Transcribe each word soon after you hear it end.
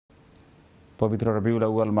পবিত্র রবিউল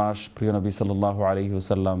আউয়াল মাস, প্রিয় নবী সাল্লাল্লাহু আলাইহি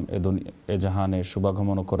ওয়াসাল্লাম এ জাহানে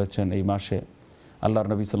শুভাগমন করেছেন। এই মাসে আল্লাহর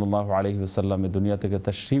নবী সাল্লাল্লাহু আলাইহি ওয়াসাল্লাম এ দুনিয়া থেকে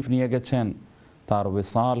তাশরিফ নিয়ে গেছেন, তার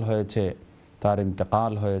ওয়েসাল হয়েছে, তার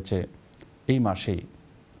ইন্তেকাল হয়েছে এই মাসেই।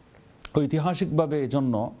 ঐতিহাসিকভাবে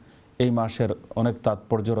এজন্য এই মাসের অনেক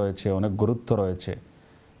তাৎপর্য রয়েছে, অনেক গুরুত্ব রয়েছে।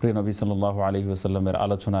 প্রিয় নবী সাল্লাল্লাহু আলাইহি ওয়াসাল্লামের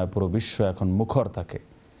আলোচনায় পুরো বিশ্ব এখন মুখর থাকে।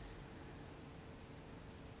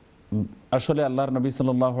 আসলে আল্লাহর নবী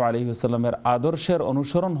সাল্লাল্লাহু আলাইহি ওয়াসাল্লামের আদর্শের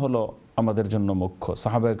অনুসরণ হলো আমাদের জন্য মুখ্য।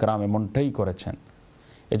 সাহাবায়ে কেরাম এমনটাই করেছেন।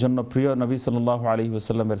 এজন্য প্রিয় নবী সাল্লাল্লাহু আলাইহি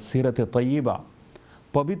ওয়াসাল্লামের সিরাতে তাইয়্যিবা,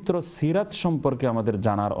 পবিত্র সিরাত সম্পর্কে আমাদের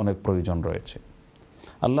জানার অনেক প্রয়োজন রয়েছে।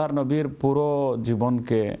 আল্লাহর নবীর পুরো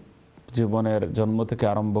জীবনের জন্ম থেকে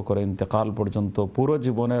আরম্ভ করে ইন্তেকাল পর্যন্ত পুরো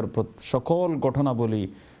জীবনের সকল ঘটনাবলী,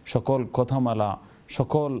 সকল কথামালা,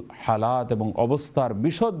 সকল হালাত এবং অবস্থার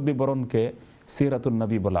বিশদ বিবরণকে সিরাতুন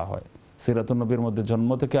নবী বলা হয়। সিরাতুন নবীর মধ্যে জন্ম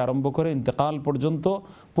থেকে আরম্ভ করে ইন্তেকাল পর্যন্ত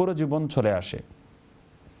পুরো জীবন চলে আসে।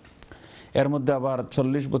 এর মধ্যে আবার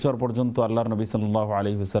 40 বছর পর্যন্ত আল্লাহর নবী সাল্লাল্লাহু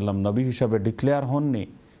আলাইহি ওয়াসাল্লাম নবী হিসাবে ডিক্লেয়ার হননি।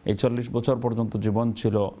 এই 40 বছর পর্যন্ত জীবন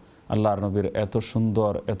ছিল আল্লাহর নবীর এত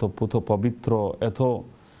সুন্দর, এত পবিত্র, এত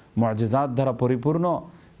মুআজিজাত দ্বারা পরিপূর্ণ,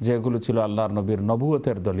 যে এগুলো ছিল আল্লাহর নবীর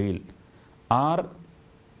নবুয়তের দলিল। আর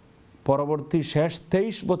পরবর্তী শেষ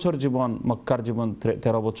 23 বছর জীবন, মক্কার জীবন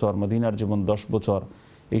 13 বছর, মদিনার জীবন 10 বছর,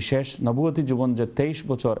 এই শেষ নবুয়তি জীবন যে 23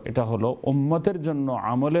 বছর, এটা হলো উম্মতের জন্য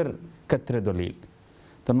আমলের ক্ষেত্রে দলিল।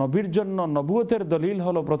 তো নবীর জন্য নবুয়তের দলিল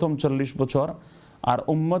হলো প্রথম 40 বছর, আর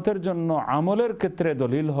উম্মতের জন্য আমলের ক্ষেত্রে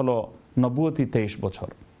দলিল হলো নবুয়তি 23 বছর।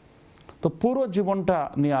 তো পুরো জীবনটা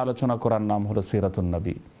নিয়ে আলোচনা করার নাম হলো সিরাতুন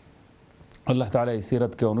নবী। আল্লাহ তাআলা এই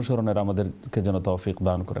সিরাতকে অনুসরণের আমাদেরকে যেন তৌফিক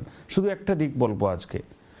দান করেন। শুধু একটা দিক বলবো আজকে।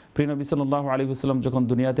 প্রিয় নবী সাল্লাল্লাহু আলাইহি ওয়াসাল্লাম যখন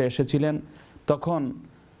দুনিয়াতে এসেছিলেন, তখন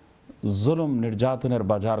জুলুম নির্যাতনের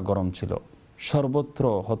বাজার গরম ছিল, সর্বত্র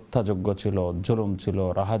হত্যাযজ্ঞ ছিল, জুলুম ছিল,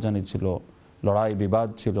 রাহাজানি ছিল, লড়াই বিবাদ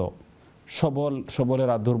ছিল।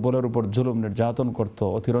 সবলেরা দুর্বলের উপর জুলুম নির্যাতন করত,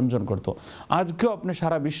 অতিরঞ্জন করত। আজকেও আপনি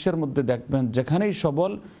সারা বিশ্বের মধ্যে দেখবেন, যেখানেই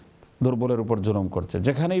সবল দুর্বলের উপর জুলুম করছে,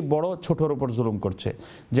 যেখানেই বড় ছোটর উপর জুলুম করছে,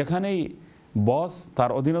 যেখানেই বস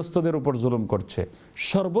তার অধীনস্থদের উপর জুলুম করছে,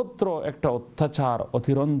 সর্বত্র একটা অত্যাচার,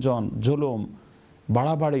 অতিরঞ্জন, জুলুম,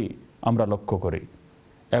 বাড়াবাড়ি আমরা লক্ষ্য করি।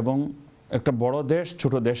 এবং একটা বড় দেশ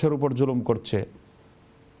ছোট দেশের উপর জুলুম করছে,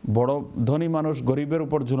 বড় ধনী মানুষ গরিবের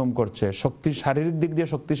উপর জুলুম করছে, শারীরিক দিক দিয়ে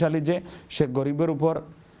শক্তিশালী সে গরিবের উপর,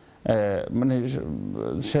 মানে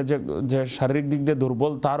সে যে শারীরিক দিক দিয়ে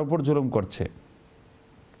দুর্বল তার উপর জুলুম করছে।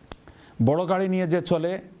 বড় গাড়ি নিয়ে যে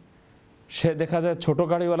চলে, সে দেখা যায় ছোট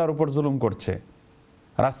গাড়িওয়ালার উপর জুলুম করছে,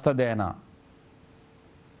 রাস্তা দেয় না।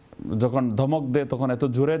 যখন ধমক দেয় তখন এত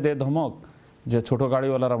জোরে দেয় ধমক যে ছোট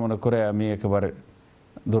গাড়িওয়ালারা মনে করে আমি একেবারে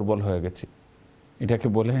দুর্বল হয়ে গেছি। এটাকে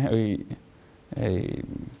বলে এই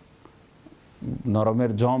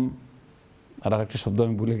নরমের জম, আর একটা শব্দ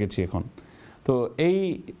আমি ভুলে গেছি এখন। তো এই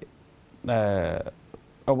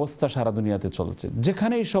অবস্থা সারা দুনিয়াতে চলছে।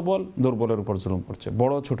 যেখানেই সবল দুর্বলের উপর জুলুম করছে,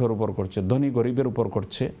 বড় ছোটর উপর করছে, ধনী গরিবের উপর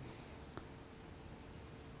করছে,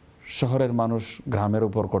 শহরের মানুষ গ্রামের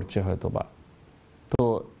উপর করছে হয়তোবা। তো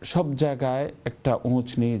সব জায়গায় একটা উঁচ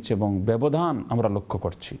নিচ এবং ব্যবধান আমরা লক্ষ্য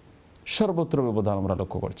করছি, সর্বত্র ব্যবধান আমরা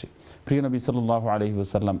লক্ষ্য করছি। প্রিয় নবী সাল্লাল্লাহু আলাইহি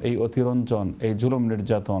ওয়াসাল্লাম এই অতিরঞ্জন, এই জুলুম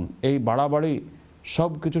নির্যাতন, এই বাড়াবাড়ি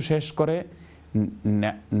সব কিছু শেষ করে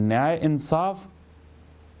ন্যায়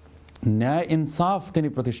ইনসাফ তিনি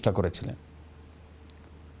প্রতিষ্ঠা করেছিলেন।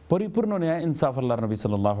 পরিপূর্ণ ন্যায় ইনসাফ আল্লাহর নবী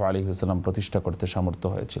সাল্লাল্লাহু আলাইহি ওয়াসাল্লাম প্রতিষ্ঠা করতে সামর্থ্য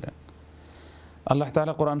হয়েছিলেন। আল্লাহ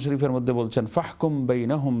তাআলা কোরআন শরীফের মধ্যে বলছেন, ফাহকুম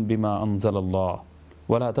বাইনাহুম বিমা আনজালাল্লাহ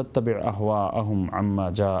ওয়া লা তাত্তাবি আহওয়াআহুম আম্মা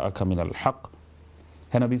জাআকা মিনাল হক।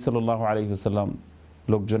 হে নবী সাল্লাল্লাহু আলাইহি ওয়াসাল্লাম,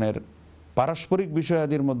 লোকজনের পারস্পরিক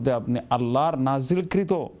বিষয়াদির মধ্যে আপনি আল্লাহর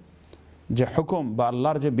নাজিলকৃত যে হুকুম বা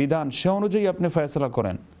আল্লাহর যে বিধান, সে অনুযায়ী আপনি ফয়সালা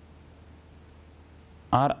করেন।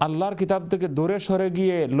 আর আল্লাহর কিতাব থেকে দূরে সরে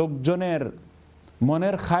গিয়ে লোকজনের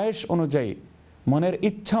মনের খায়েশ অনুযায়ী, মনের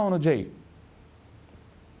ইচ্ছা অনুযায়ী,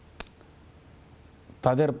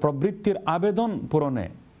 তাদের প্রবৃত্তির আবেদন পূরণে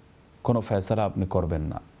কোনো ফয়সালা আপনি করবেন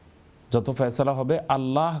না। যত ফয়সালা হবে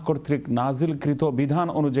আল্লাহ কর্তৃক নাজিলকৃত বিধান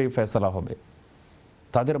অনুযায়ী ফয়সালা হবে।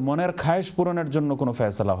 তাদের মনের খায়েশ পূরণের জন্য কোনো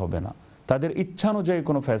ফয়সালা হবে না, তাদের ইচ্ছা অনুযায়ী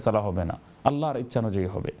কোনো ফয়সালা হবে না, আল্লাহর ইচ্ছা অনুযায়ী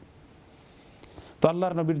হবে। তো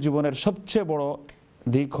আল্লাহর নবীর জীবনের সবচেয়ে বড়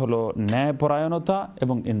দিক হলো ন্যায়পরায়ণতা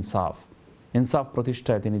এবং ইনসাফ। ইনসাফ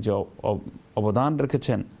প্রতিষ্ঠায় তিনি যে অবদান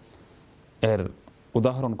রেখেছেন, এর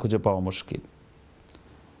উদাহরণ খুঁজে পাওয়া মুশকিল।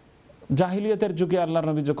 জাহিলিয়াতের যুগে আল্লাহর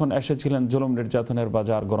নবী যখন এসেছিলেন, জুলুম নির্যাতনের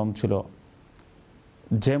বাজার গরম ছিল।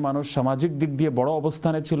 যে মানুষ সামাজিক দিক দিয়ে বড়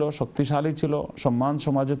অবস্থানে ছিল, শক্তিশালী ছিল, সম্মান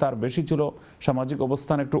সমাজে তার বেশি ছিল, সামাজিক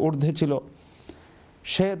অবস্থান একটু ঊর্ধ্বে ছিল,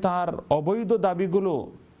 সে তার অবৈধ দাবিগুলো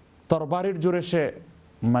তরবারির জোরে সে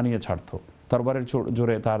মানিয়ে ছাড়ত, তরবারির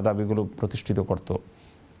জোরে তার দাবিগুলো প্রতিষ্ঠিত করত।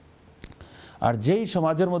 আর যেই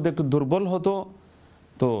সমাজের মধ্যে একটু দুর্বল হতো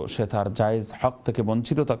তো সে তার জায়েজ হক থেকে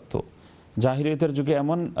বঞ্চিত থাকতো। জাহিলিয়াতের যুগে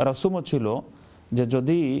এমন রসুমও ছিল যে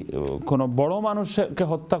যদি কোনো বড় মানুষকে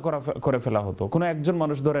হত্যা করে ফেলা হতো, কোনো একজন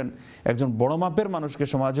মানুষ, ধরেন একজন বড় মাপের মানুষকে,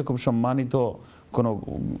 সমাজে খুব সম্মানিত কোনো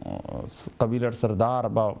কবিলার সরদার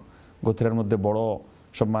বা গোত্রের মধ্যে বড়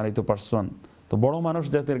সম্মানিত পার্সন, তো বড় মানুষ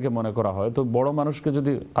যাদেরকে মনে করা হয়, তো বড় মানুষকে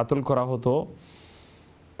যদি কাতল করা হতো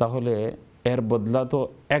তাহলে এর বদলা তো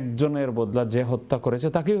একজনের বদলা যে হত্যা করেছে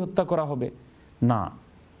তাকেই হত্যা করা হবে না,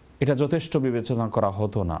 এটা যথেষ্ট বিবেচনা করা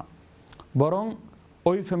হতো না। বরং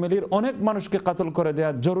ওই ফ্যামিলির অনেক মানুষকে কাতল করে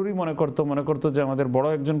দেওয়া জরুরি মনে করতো যে আমাদের বড়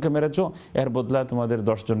একজনকে মেরেছো, এর বদলায় তোমাদের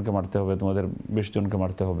 10 জনকে মারতে হবে, তোমাদের 20 জনকে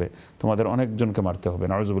মারতে হবে, তোমাদের অনেকজনকে মারতে হবে,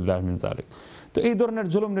 নাউযুবিল্লাহ মিন যালিক। তো এই ধরনের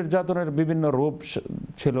জুলুম নির্যাতনের বিভিন্ন রূপ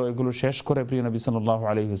ছিল। এগুলো শেষ করে প্রিয় নবী সাল্লাল্লাহু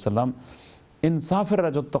আলাইহি ওয়াসাল্লাম ইনসাফের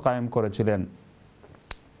রাজত্ব কায়েম করেছিলেন,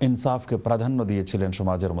 ইনসাফকে প্রাধান্য দিয়েছিলেন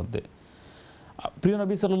সমাজের মধ্যে। প্রিয়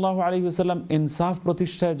নবী সাল্লাল্লাহু আলাইহি ওয়াসাল্লাম ইনসাফ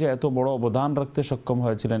প্রতিষ্ঠায় যে এত বড় অবদান রাখতে সক্ষম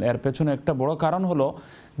হয়েছিলেন, এর পেছনে একটা বড় কারণ হলো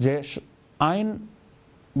যে আইন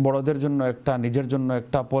বড়দের জন্য একটা, নিজের জন্য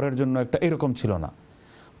একটা, পরের জন্য একটা, এরকম ছিল না।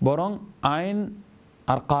 বরং আইন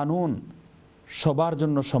আর কানুন সবার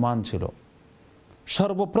জন্য সমান ছিল।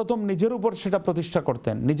 সর্বপ্রথম নিজের উপর সেটা প্রতিষ্ঠা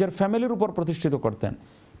করতেন, নিজের ফ্যামিলির উপর প্রতিষ্ঠিত করতেন,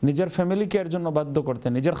 নিজের ফ্যামিলিকে এর জন্য বাধ্য করতেন,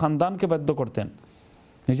 নিজের খানদানকে বাধ্য করতেন,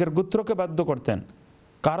 নিজের গোত্রকে বাধ্য করতেন।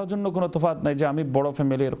 কারোর জন্য কোনো তফাৎ নাই যে আমি বড়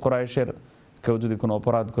ফ্যামিলির কুরাইশের কেউ যদি কোনো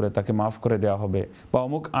অপরাধ করে তাকে মাফ করে দেওয়া হবে, বা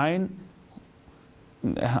অমুক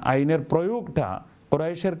আইনের প্রয়োগটা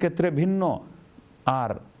কুরাইশের ক্ষেত্রে ভিন্ন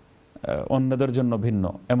আর অন্যদের জন্য ভিন্ন,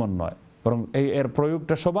 এমন নয়, বরং এর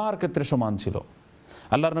প্রয়োগটা সবার ক্ষেত্রে সমান ছিল।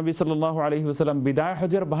 আল্লাহর নবী সাল্লাল্লাহু আলাইহি ওয়াসাল্লাম বিদায়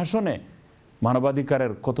হজের ভাষণে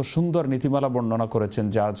মানবাধিকারের কত সুন্দর নীতিমালা বর্ণনা করেছেন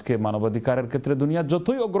যে আজকে মানবাধিকারের ক্ষেত্রে দুনিয়া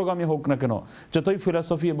যতই অগ্রগামী হোক না কেন, যতই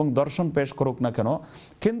ফিলসফি এবং দর্শন পেশ করুক না কেন,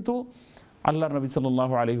 কিন্তু আল্লাহর নবী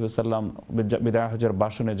সাল্লাল্লাহু আলাইহি ওয়াসাল্লাম বিদায় হজের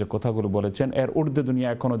ভাষণে যে কথাগুলো বলেছেন এর ঊর্ধ্বে দুনিয়া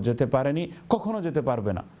এখনো যেতে পারেনি, কখনো যেতে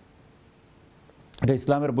পারবে না। এটা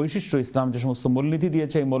ইসলামের বৈশিষ্ট্য। ইসলাম যে সমস্ত মূলনীতি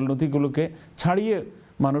দিয়েছে এই মূলনীতিগুলোকে ছাড়িয়ে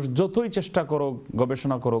মানুষ যতই চেষ্টা করুক,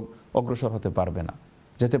 গবেষণা করুক, অগ্রসর হতে পারবে না,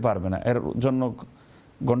 যেতে পারবে না। এর জন্য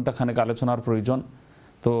ঘণ্টাখানেক আলোচনার প্রয়োজন।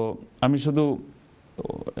 তো আমি শুধু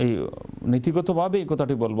এই নীতিগতভাবে এই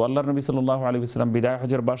কথাটি বলবো। আল্লাহর নবী সাল্লাল্লাহু আলাইহি ওয়াসাল্লাম বিদায়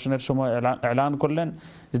হজের ভাষণের সময় এলান করলেন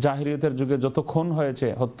যে জাহিলিয়াতের যুগে যত খুন হয়েছে,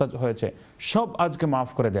 হত্যা হয়েছে, সব আজকে মাফ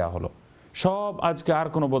করে দেওয়া হলো, সব আজকে আর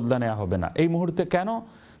কোনো বদলা নেওয়া হবে না এই মুহূর্তে। কেন?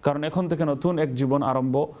 কারণ এখন থেকে নতুন এক জীবন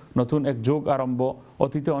আরম্ভ, নতুন এক যুগ আরম্ভ।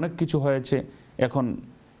 অতীতে অনেক কিছু হয়েছে, এখন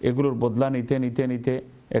এগুলোর বদলা নিতে নিতে নিতে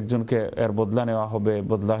একজনকে এর বদলা নেওয়া হবে,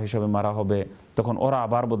 বদলা হিসাবে মারা হবে, তখন ওরা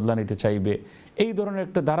আবার বদলা নিতে চাইবে। এই ধরনের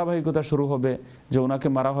একটা ধারাবাহিকতা শুরু হবে যে ওনাকে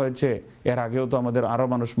মারা হয়েছে, এর আগেও তো আমাদের আরও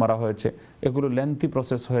মানুষ মারা হয়েছে, এগুলো লেন্থি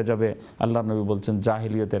প্রসেস হয়ে যাবে। আল্লাহর নবী বলছেন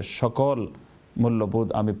জাহিলিয়াতের সকল মূল্যবোধ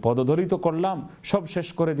আমি পদদলিত করলাম, সব শেষ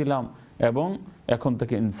করে দিলাম, এবং এখন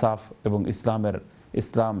থেকে ইনসাফ এবং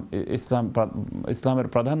ইসলামের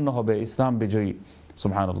প্রাধান্য হবে, ইসলাম বিজয়ী।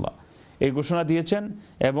 সুবহানাল্লাহ, এই ঘোষণা দিয়েছেন।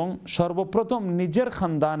 এবং সর্বপ্রথম নিজের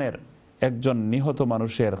খানদানের একজন নিহত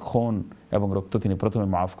মানুষের খুন এবং রক্ত তিনি প্রথমে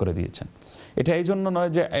মাফ করে দিয়েছেন। এটা এই জন্য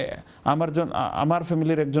নয় যে আমার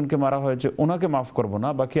ফ্যামিলির একজনকে মারা হয়েছে ওনাকে মাফ করব না,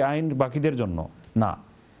 বাকি আইন বাকিদের জন্য না,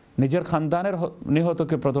 নিজের খানদানের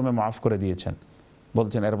নিহতকে প্রথমে মাফ করে দিয়েছেন।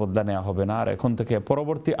 বলছেন এর বদলা নেওয়া হবে না, আর এখন থেকে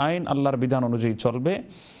পরবর্তী আইন আল্লাহর বিধান অনুযায়ী চলবে।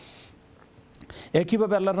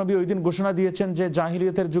 একইভাবে আল্লাহর নবী ওই দিন ঘোষণা দিয়েছেন যে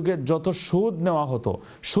জাহিলিয়াতের যুগে যত সুদ নেওয়া হতো,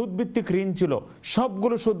 সুদ ভিত্তিক ঋণ ছিল,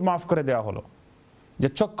 সবগুলো সুদ মাফ করে দেওয়া হলো। যে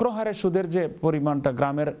চক্রহারে সুদের যে পরিমাণটা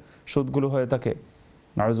গ্রামের সুদগুলো হয়ে থাকে,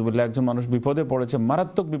 নাউযুবিল্লাহ, একজন মানুষ বিপদে পড়েছে,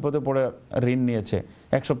 মারাত্মক বিপদে পড়ে ঋণ নিয়েছে,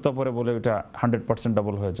 এক সপ্তাহ পরে বলে ওইটা 100%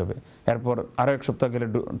 ডাবল হয়ে যাবে, এরপর আরও এক সপ্তাহ গেলে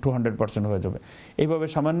 200% হয়ে যাবে। এইভাবে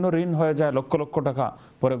সামান্য ঋণ হয়ে যায় লক্ষ লক্ষ টাকা,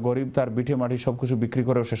 পরে গরিব তার বিঠে মাটি সব কিছু বিক্রি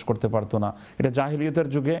করেও শেষ করতে পারতো না। এটা জাহিলিয়াতের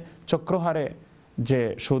যুগে চক্রহারে যে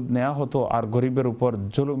সুদ নেওয়া হতো, আর গরিবের উপর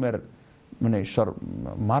জুলুমের মানে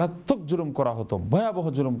মারাত্মক জুলুম করা হতো, ভয়াবহ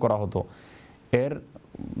জুলুম করা হতো। এর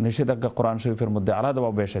নিষেধাজ্ঞা কোরআন শরীফের মধ্যে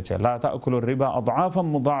আলাদাভাবে এসেছে, লা তাকুলুর রিবা আদআফাম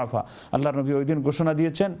মুদাআফা। আল্লাহর নবী ওই দিন ঘোষণা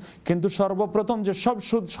দিয়েছেন, কিন্তু সর্বপ্রথম যে সব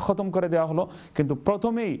সুদ খতম করে দেওয়া হলো, কিন্তু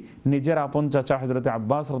প্রথমেই নিজের আপন চাচা হযরত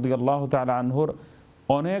আব্বাস রাদিয়াল্লাহু তাআলা আনহুর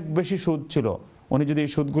অনেক বেশি সুদ ছিল। উনি যদি এই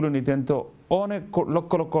সুদগুলো নিতেন তো অনেক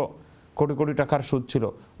লক্ষ লক্ষ কোটি কোটি টাকার সুদ ছিল,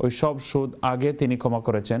 ওই সব সুদ আগে তিনি ক্ষমা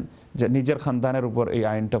করেছেন, যে নিজের খানদানের উপর এই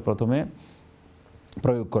আইনটা প্রথমে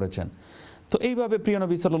প্রয়োগ করেছেন। তো এইভাবে প্রিয়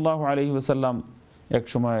নবী সাল্লাল্লাহু আলাইহি ওয়াসাল্লাম এক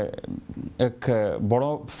সময় এক বড়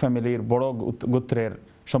ফ্যামিলির, বড় গোত্রের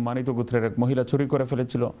সম্মানিত গোত্রের এক মহিলা চুরি করে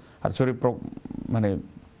ফেলেছিল, আর চুরি মানে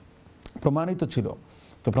প্রমাণিত ছিল।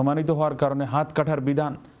 তো প্রমাণিত হওয়ার কারণে হাত কাটার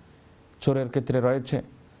বিধান চোরের ক্ষেত্রে রয়েছে।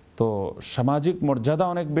 তো সামাজিক মর্যাদা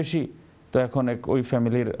অনেক বেশি। তো এখন ওই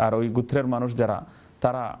ফ্যামিলির আর ওই গোত্রের মানুষ যারা,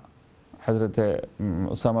 তারা হযরতে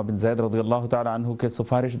উসামা বিন যায়েদ রাদিয়াল্লাহু তাআলা আনহুকে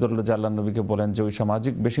সুপারিশ করল যে আল্লাহর নবীকে বলেন যে ওই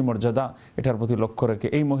সামাজিক বেশি মর্যাদা, এটার প্রতি লক্ষ্য রেখে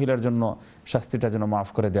এই মহিলার জন্য শাস্তিটা যেন মাফ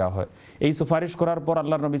করে দেওয়া হয়। এই সুপারিশ করার পর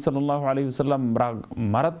আল্লাহর নবী সাল্লাল্লাহু আলাইহি ওয়াসাল্লাম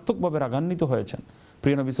মারাত্মকভাবে রাগান্বিত হয়েছেন।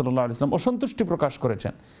 প্রিয় নবী সাল্লাল্লাহু আলাইহি ওয়াসাল্লাম অসন্তুষ্টি প্রকাশ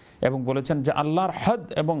করেছেন এবং বলেছেন যে আল্লাহর হদ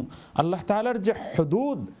এবং আল্লাহ তাআলার যে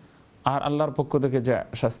হুদুদ আর আল্লাহর পক্ষ থেকে যে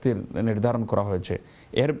শাস্তির নির্ধারণ করা হয়েছে,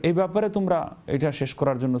 এই ব্যাপারে তোমরা এটা শেষ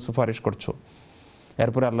করার জন্য সুপারিশ করছো।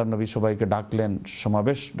 এরপরে আল্লাহর নবী সবাইকে ডাকলেন,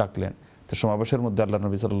 সমাবেশ ডাকলেন। তো সমাবেশের মধ্যে আল্লাহর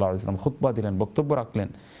নবী সাল্লাল্লাহু আলাইহি ওয়াসাল্লাম খুতবা দিলেন, বক্তব্য রাখলেন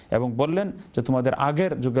এবং বললেন যে তোমাদের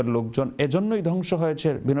আগের যুগের লোকজন এজন্যই ধ্বংস হয়েছে,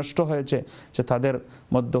 বিনষ্ট হয়েছে যে তাদের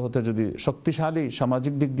মধ্য হতে যদি শক্তিশালী,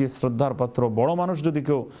 সামাজিক দিক দিয়ে শ্রদ্ধার পাত্র বড় মানুষ যদি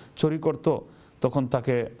কেউ চুরি করত, তখন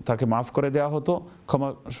তাকে মাফ করে দেওয়া হতো, ক্ষমা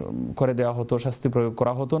করে দেওয়া হতো, শাস্তি প্রয়োগ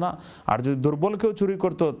করা হতো না। আর যদি দুর্বল কেউ চুরি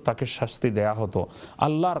করতো তাকে শাস্তি দেয়া হতো।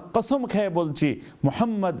 আল্লাহর কসম খেয়ে বলছি,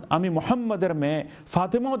 আমি মুহাম্মাদের মেয়ে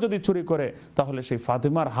ফাতেমাও যদি চুরি করে, তাহলে সেই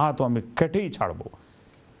ফাতেমার হাতও আমি কেটেই ছাড়বো,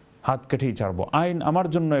 হাত কেটেই ছাড়বো। আইন আমার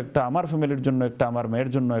জন্য একটা, আমার ফ্যামিলির জন্য একটা, আমার মেয়ের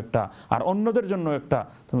জন্য একটা, আর অন্যদের জন্য একটা।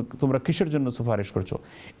 তোমরা কিসের জন্য সুপারিশ করছো?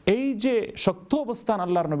 এই যে শক্ত অবস্থান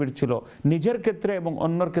আল্লাহর নবীর ছিল, নিজের ক্ষেত্রে এবং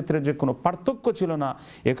অন্যর ক্ষেত্রে যে কোনো পার্থক্য ছিল না,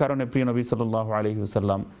 এ কারণে প্রিয় নবী সাল্লাল্লাহু আলাইহি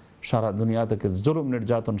ওয়াসাল্লাম সারা দুনিয়া থেকে জুলুম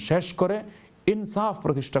নির্যাতন শেষ করে ইনসাফ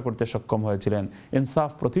প্রতিষ্ঠা করতে সক্ষম হয়েছিলেন।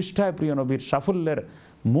 ইনসাফ প্রতিষ্ঠায় প্রিয় নবীর সাফল্যের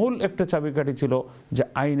মূল একটা চাবিকাঠি ছিল যে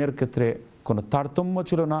আইনের ক্ষেত্রে কোনো তারতম্য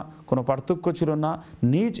ছিল না, কোনো পার্থক্য ছিল না,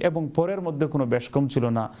 নিজ এবং পরের মধ্যে কোনো বেশকম ছিল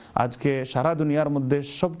না। আজকে সারা দুনিয়ার মধ্যে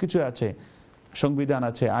সব কিছু আছে, সংবিধান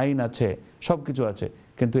আছে, আইন আছে, সব কিছু আছে,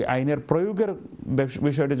 কিন্তু আইনের প্রয়োগের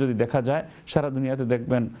বিষয়টি যদি দেখা যায়, সারা দুনিয়াতে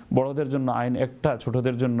দেখবেন বড়দের জন্য আইন একটা,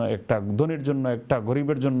 ছোটদের জন্য একটা, ধনীর জন্য একটা,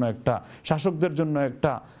 গরিবের জন্য একটা, শাসকদের জন্য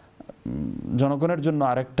একটা, জনগণের জন্য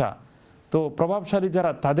আরেকটা। তো প্রভাবশালী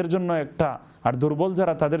যারা তাদের জন্য একটা, আর দুর্বল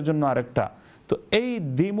যারা তাদের জন্য আরেকটা। তো এই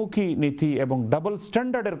দ্বিমুখী নীতি এবং ডাবল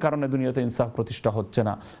স্ট্যান্ডার্ডের কারণে দুনিয়াতে ইনসাফ প্রতিষ্ঠা হচ্ছে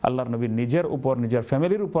না। আল্লাহর নবী নিজের উপর, নিজের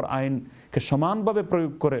ফ্যামিলির উপর আইনকে সমানভাবে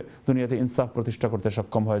প্রয়োগ করে দুনিয়াতে ইনসাফ প্রতিষ্ঠা করতে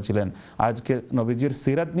সক্ষম হয়েছিলেন। আজকে নবীজির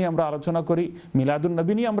সিরাত নিয়ে আমরা আলোচনা করি, মিলাদুন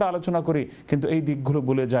নবী নিয়ে আমরা আলোচনা করি, কিন্তু এই দিকগুলো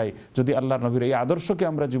ভুলে যাই। যদি আল্লাহর নবীর এই আদর্শকে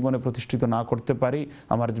আমরা জীবনে প্রতিষ্ঠিত না করতে পারি,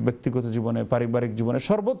 আমার ব্যক্তিগত জীবনে, পারিবারিক জীবনে,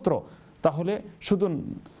 সর্বত্র, তাহলে শুধু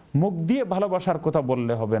মুখ দিয়ে ভালোবাসার কথা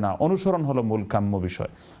বললে হবে না, অনুসরণ হলো মূল কাম্য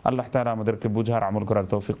বিষয়। আল্লাহ তাআলা আমাদেরকে বুঝার, আমল করার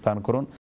তৌফিক দান করুন।